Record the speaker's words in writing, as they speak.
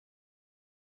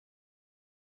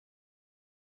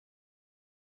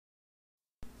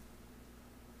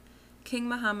King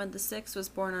Mohammed VI was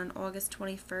born on August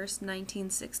 21st,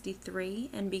 1963,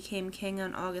 and became king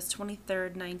on August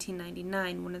 23rd,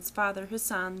 1999, when his father,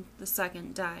 Hassan II,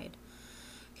 died.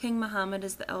 King Mohammed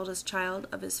is the eldest child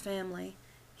of his family.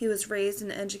 He was raised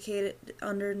and educated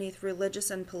underneath religious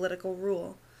and political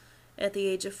rule. At the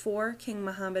age of 4, King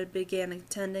Mohammed began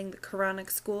attending the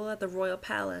Quranic school at the royal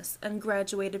palace and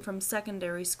graduated from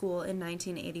secondary school in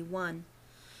 1981.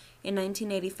 In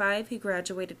 1985, he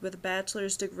graduated with a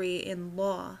bachelor's degree in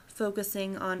law,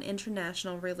 focusing on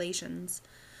international relations.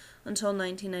 Until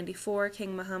 1994,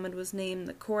 King Mohammed was named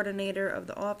the coordinator of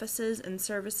the offices and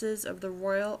services of the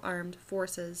Royal Armed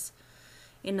Forces.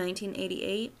 In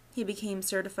 1988, he became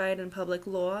certified in public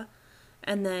law,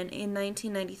 and then in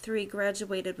 1993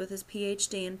 graduated with his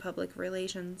Ph.D. in public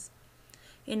relations.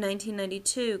 In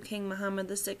 1992, King Mohammed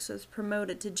VI was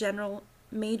promoted to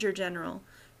Major General,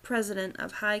 President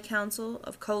of High Council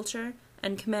of Culture,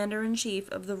 and Commander-in-Chief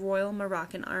of the Royal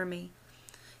Moroccan Army.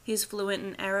 He is fluent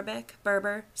in Arabic,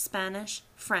 Berber, Spanish,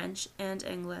 French, and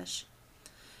English.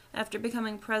 After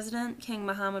becoming president, King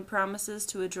Mohammed promises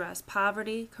to address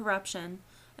poverty, corruption,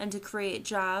 and to create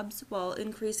jobs while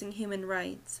increasing human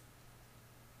rights.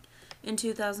 In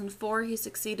 2004, he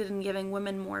succeeded in giving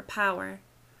women more power.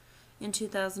 In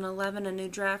 2011, a new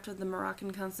draft of the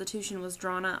Moroccan Constitution was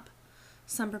drawn up.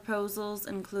 Some proposals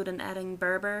include adding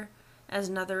Berber as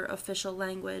another official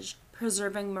language,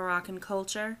 preserving Moroccan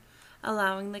culture,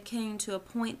 allowing the king to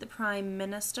appoint the prime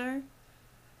minister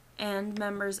and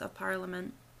members of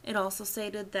parliament. It also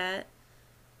stated that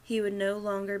he would no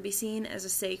longer be seen as a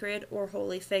sacred or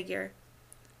holy figure.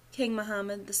 King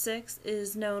Mohammed VI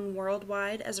is known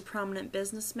worldwide as a prominent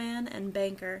businessman and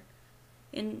banker.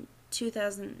 In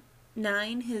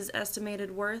 2009, his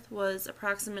estimated worth was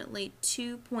approximately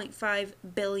 $2.5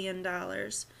 billion.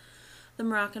 The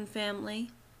Moroccan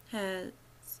family has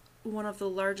one of the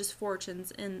largest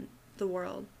fortunes in the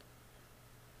world.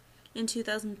 In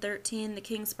 2013, the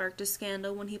king sparked a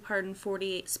scandal when he pardoned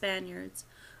 48 Spaniards,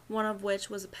 one of which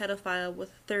was a pedophile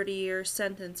with a 30-year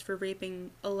sentence for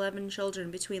raping 11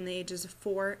 children between the ages of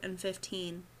 4 and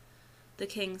 15. The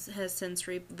king has since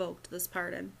revoked this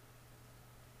pardon.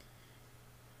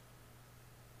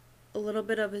 A little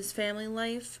bit of his family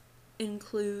life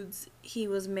includes he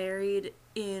was married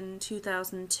in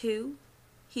 2002.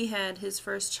 He had his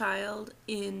first child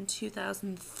in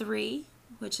 2003,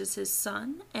 which is his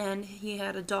son, and he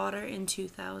had a daughter in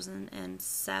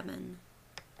 2007.